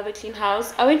house. I love a clean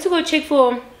house. I went to go check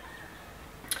for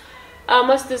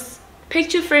what's this,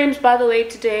 picture frames, by the way,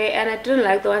 today, and I didn't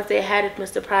like the ones they had at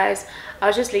Mr. Price. I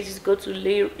was just lazy to go to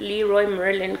Leroy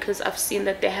Merlin because I've seen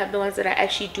that they have the ones that I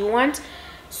actually do want.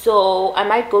 So I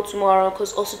might go tomorrow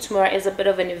because also tomorrow is a bit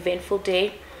of an eventful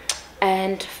day.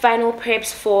 And final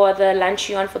preps for the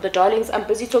Luncheon for the darlings. I'm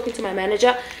busy talking to my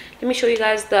manager. Let me show you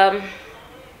guys the...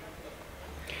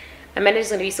 My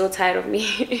manager's gonna be so tired of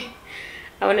me.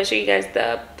 I want to show you guys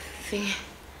the thing.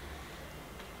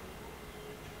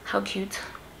 How cute.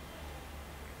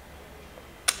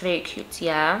 Very cute,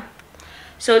 yeah.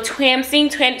 So I'm seeing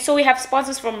 20. So we have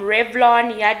sponsors from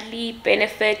Revlon, Yardley,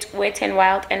 Benefit, Wet n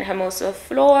Wild, and Hermosa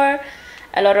Floor.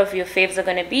 A lot of your faves are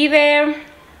gonna be there.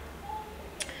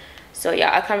 So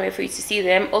yeah, I can't wait for you to see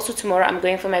them. Also tomorrow I'm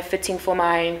going for my fitting for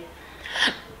my,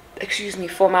 excuse me,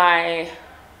 for my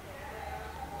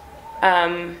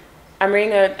I'm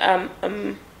wearing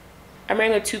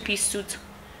a two-piece suit.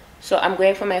 So I'm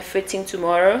going for my fitting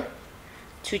tomorrow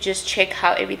to just check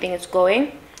how everything is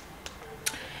going.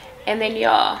 And then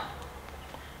yeah,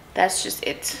 that's just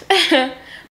it.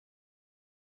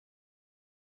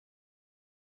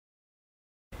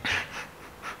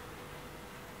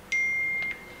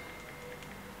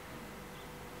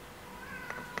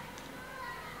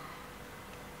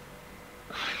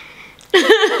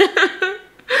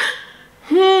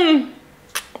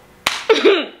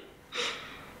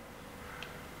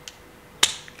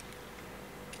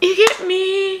 You get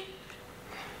me?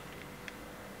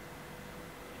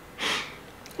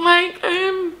 Like,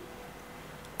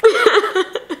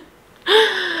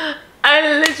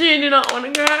 I literally do not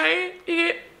want to cry.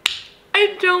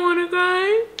 I don't want to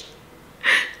cry.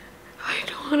 I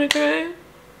don't want to cry.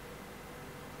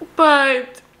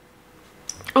 But,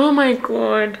 oh my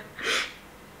god.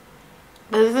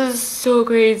 This is so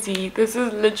crazy. This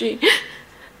is literally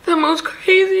the most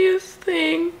craziest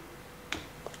thing.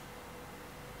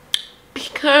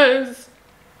 Because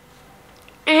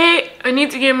I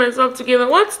need to get myself together.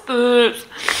 What's this?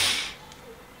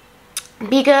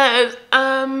 Because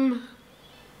I'm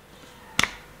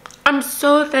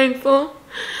so thankful.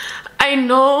 I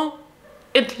know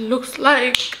it looks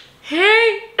like,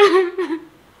 hey.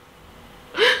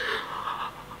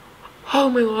 Oh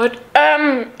my god.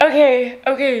 Okay.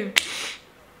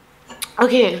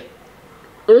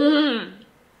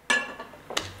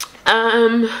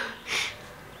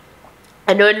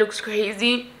 I know it looks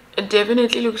crazy. It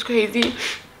definitely looks crazy.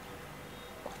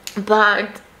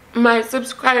 But my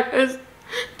subscribers,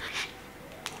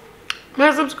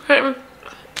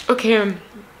 okay.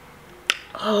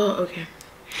 Oh, okay.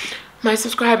 My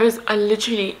subscribers are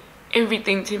literally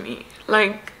everything to me.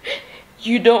 Like,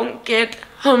 you don't get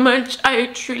how much I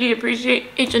truly appreciate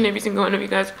each and every single one of you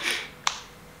guys.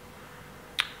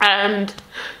 And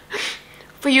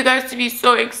for you guys to be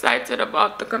so excited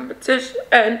about the competition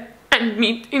and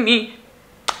meeting me.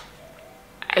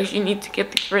 I actually need to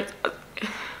get the words out.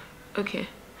 Okay.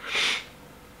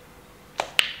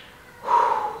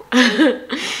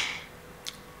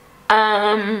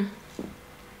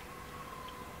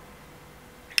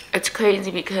 It's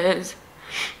crazy because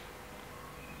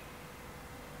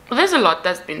there's a lot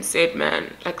that's been said,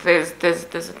 man. Like there's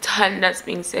a ton that's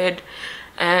being said,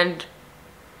 and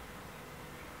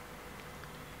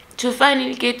to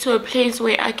finally get to a place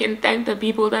where I can thank the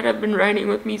people that have been riding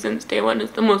with me since day one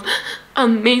is the most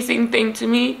amazing thing to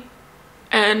me.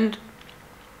 And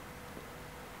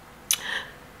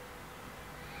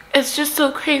it's just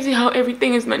so crazy how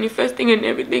everything is manifesting and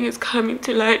everything is coming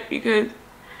to light, because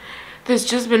there's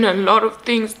just been a lot of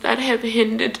things that have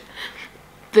hindered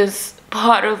this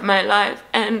part of my life.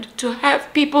 And to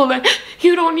have people that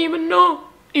I don't even know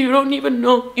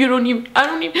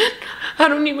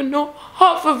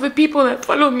half of the people that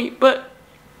follow me, but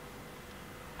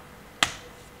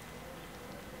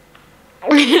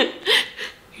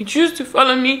you choose to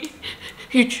follow me,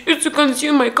 you choose to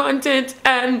consume my content,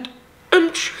 and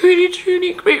I'm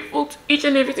truly grateful to each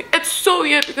and everything. It's so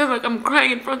weird because like I'm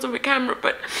crying in front of a camera,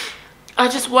 but I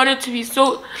just want it to be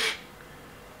so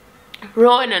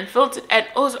raw and unfiltered. And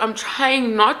also I'm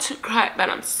trying not to cry, but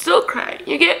I'm still crying.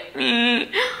 You get me?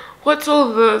 What's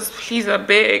all this? Please, I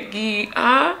beg you.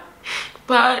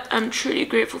 But I'm truly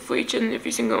grateful for each and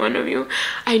every single one of you.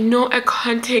 I know I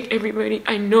can't take everybody.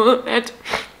 I know that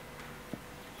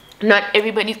not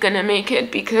everybody's gonna make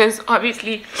it, because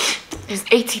obviously there's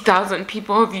 80,000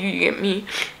 people of you get me.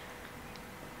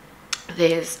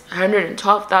 There's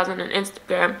 112,000 on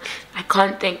Instagram. I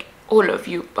can't thank all of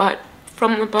you, but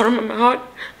from the bottom of my heart,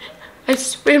 I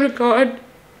swear to God,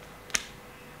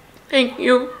 thank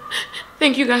you.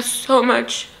 Thank you guys so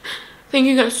much. Thank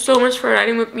you guys so much for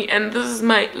riding with me, and this is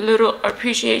my little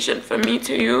appreciation from me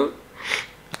to you.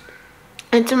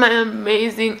 And to my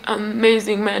amazing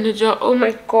manager. Oh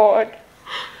my God.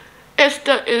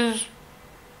 Esther's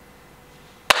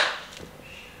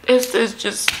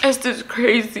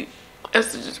crazy.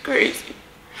 Esther's just crazy.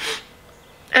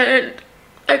 And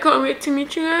I can't wait to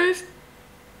meet you guys.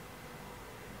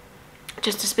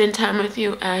 Just to spend time with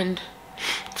you, and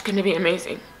it's gonna be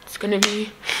amazing. It's gonna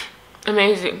be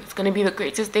amazing. It's gonna be the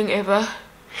greatest thing ever.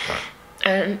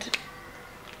 And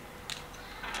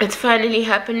it's finally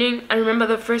happening. I remember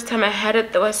the first time I had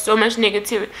it, there was so much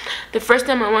negativity. The first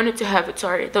time I wanted to have it,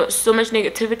 sorry, there was so much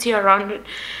negativity around it,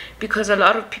 because a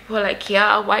lot of people are like,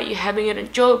 yeah, why are you having it in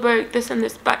Joburg, this and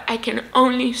this. But I can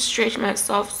only stretch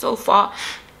myself so far,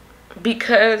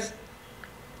 because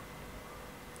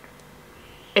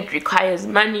it requires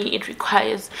money, it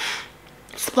requires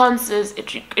sponsors,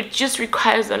 it just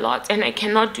requires a lot, and I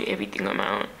cannot do everything on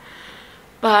my own.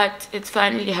 But it's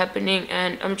finally happening,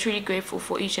 and I'm truly grateful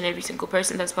for each and every single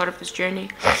person that's part of this journey.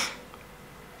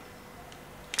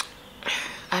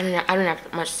 I don't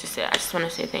have much to say. I just want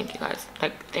to say thank you guys.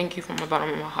 Like, thank you from the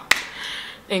bottom of my heart.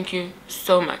 Thank you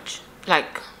so much.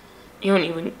 Like, you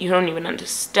don't even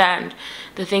understand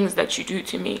the things that you do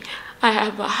to me. I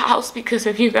have a house because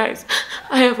of you guys.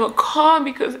 I have a car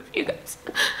because of you guys.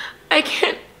 I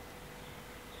can't,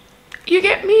 you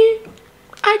get me?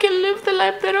 I can live the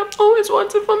life that I've always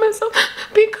wanted for myself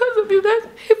because of you guys.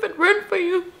 If it weren't for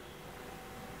you,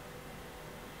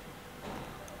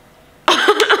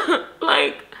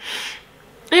 like,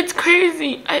 it's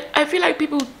crazy. I feel like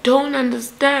people don't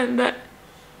understand that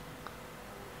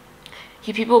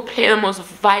you people play the most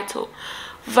vital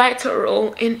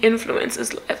role in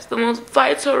influencers' lives, the most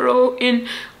vital role in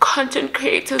content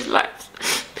creators' lives.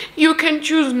 You can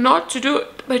choose not to do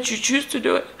it, but you choose to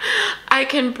do it. I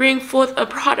can bring forth a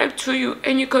product to you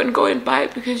and you can go and buy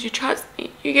it because you trust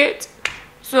me, you get?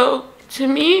 So to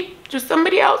me, to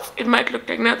somebody else, it might look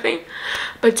like nothing,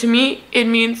 but to me, it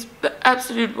means the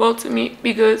absolute world to me,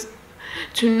 because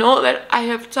to know that I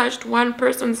have touched one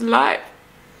person's life,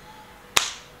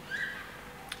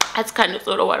 that's kind of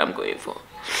sort of what I'm going for.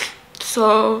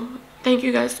 So thank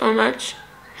you guys so much.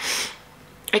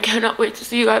 I cannot wait to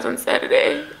see you guys on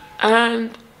Saturday,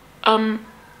 and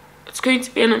it's going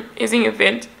to be an amazing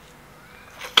event.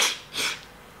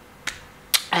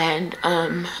 And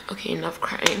okay, enough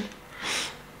crying.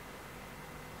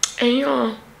 And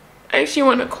yeah, I actually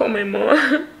want to call my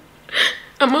mom.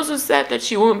 I'm also sad that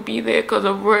she won't be there because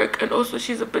of work, and also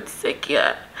she's a bit sick,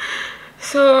 yeah.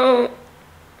 So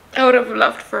I would have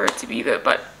loved for her to be there,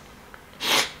 but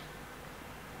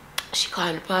she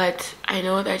can't. But I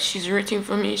know that she's rooting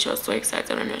for me. She was so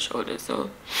excited on her shoulders. So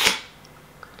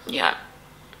yeah,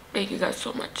 thank you guys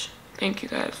so much. Thank you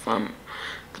guys from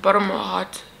the bottom of my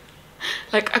heart.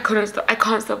 Like, I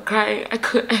can't stop crying.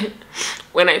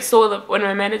 When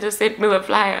my manager sent me the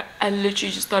flyer, I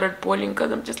literally just started bawling,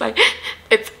 because I'm just like,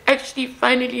 it's actually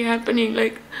finally happening.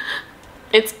 Like,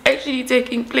 it's actually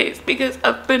taking place, because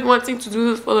I've been wanting to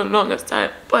do this for the longest time,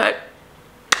 but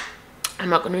I'm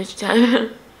not gonna waste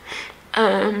time.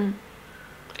 I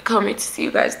can't wait to see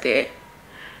you guys there.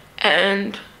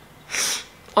 And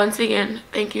once again,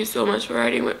 thank you so much for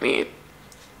riding with me.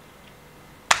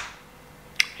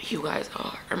 You guys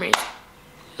are amazing.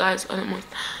 You guys are the most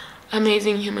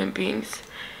amazing human beings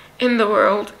in the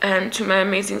world. And to my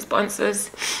amazing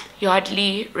sponsors,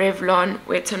 Yardley, Revlon,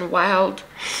 Wet n Wild.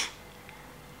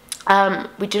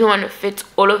 We didn't want to fit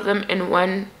all of them in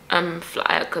one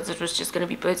flyer because it was just going to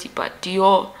be busy, but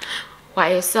Dior,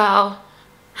 YSL,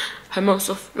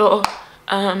 Hermoso Floor,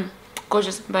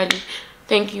 Gorgeous Bali,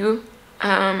 thank you.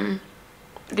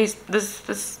 This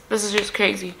is just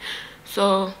crazy.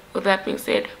 So with that being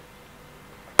said,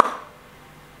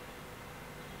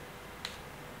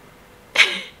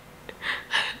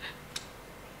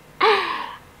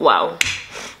 wow.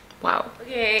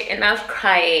 Okay, enough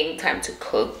crying, time to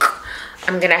cook.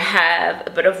 I'm gonna have a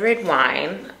bit of red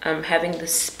wine. I'm having the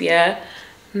Spear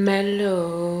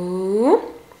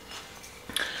Mellow.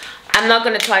 I'm not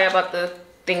gonna tell you about the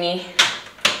thingy.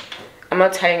 I'm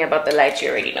not telling you about the light, you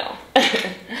already know.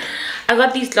 I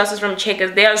got these glasses from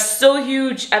Checkers. They are so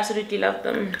huge. Absolutely love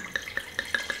them.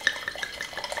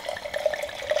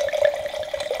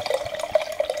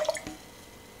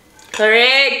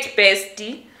 Correct,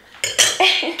 bestie.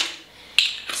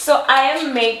 So I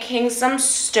am making some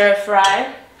stir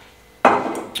fry.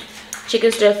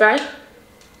 Chicken stir fry.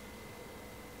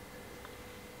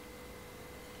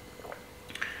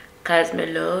 Guys,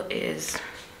 Merlot is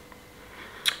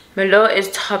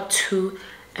top 2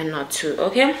 and not 2,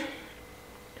 okay?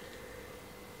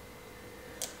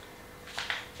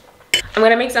 I'm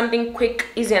gonna make something quick,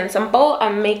 easy and simple.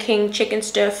 I'm making chicken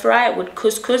stir fry with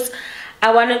couscous.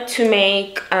 I wanted to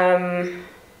make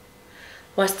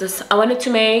what's this? I wanted to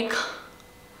make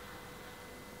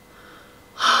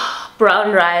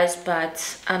brown rice,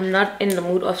 but I'm not in the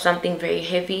mood of something very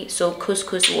heavy, so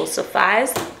couscous will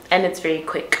suffice, and it's very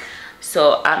quick.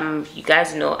 So you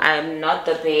guys know I'm not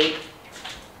the babe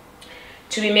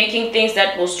to be making things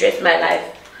that will stress my life.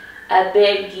 I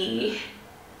beg ye.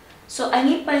 So I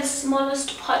need my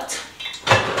smallest pot.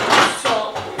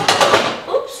 So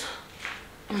oops,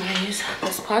 I'm gonna use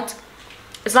this pot.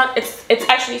 It's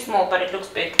actually small, but it looks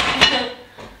big. I'm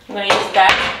gonna use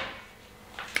that.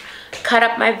 Cut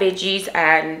up my veggies,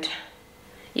 and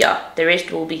yeah, the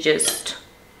rest will be just,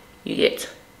 you get.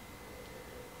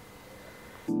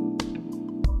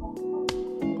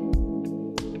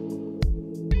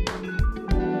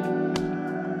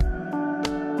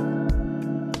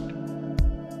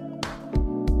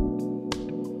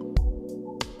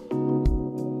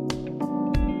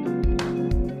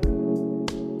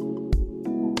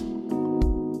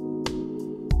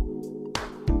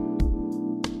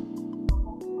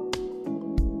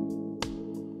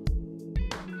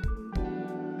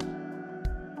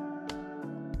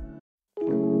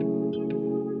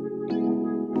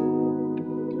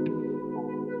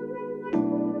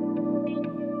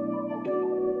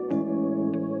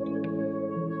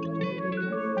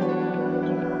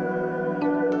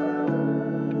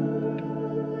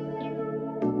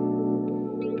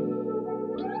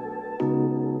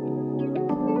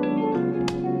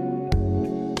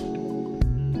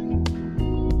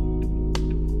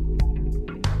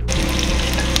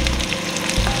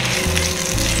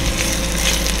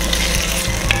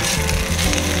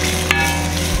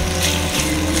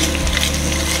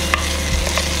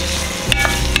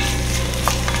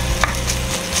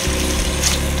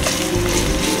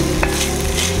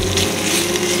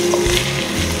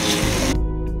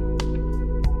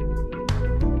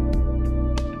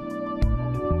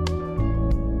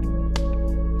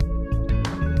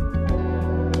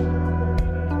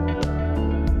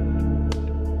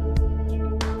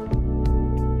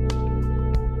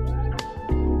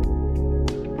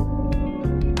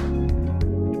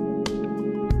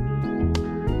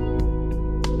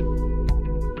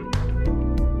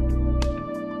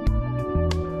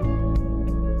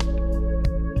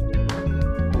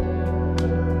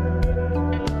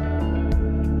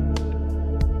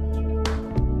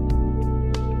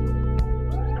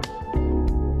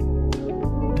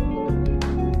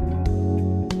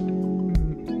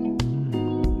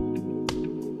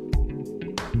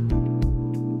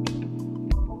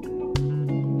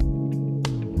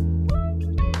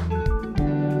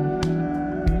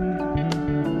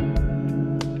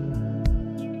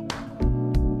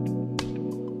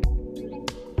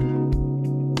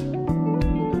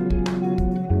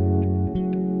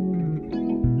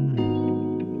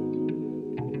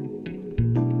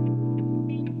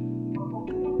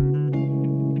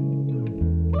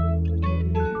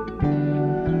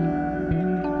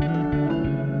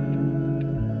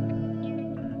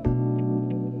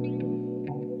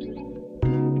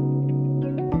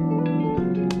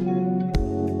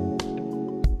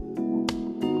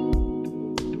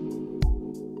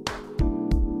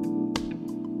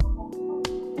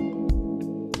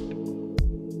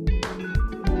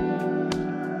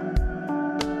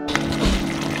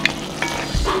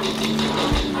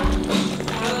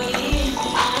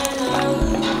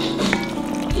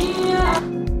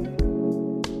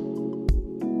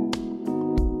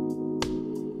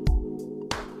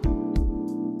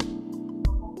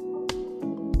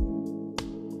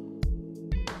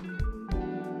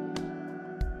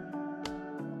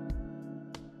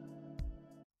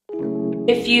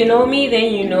 If you know me,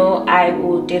 then you know I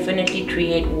will definitely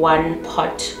create one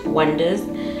pot wonders.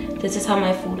 This is how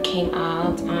my food came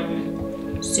out.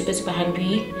 I'm super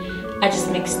hungry. I just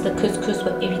mixed the couscous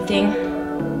with everything.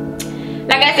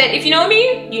 Like I said, if you know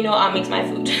me, you know I'll mix my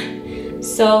food.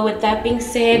 So with that being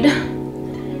said,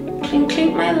 clink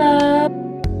clink my love.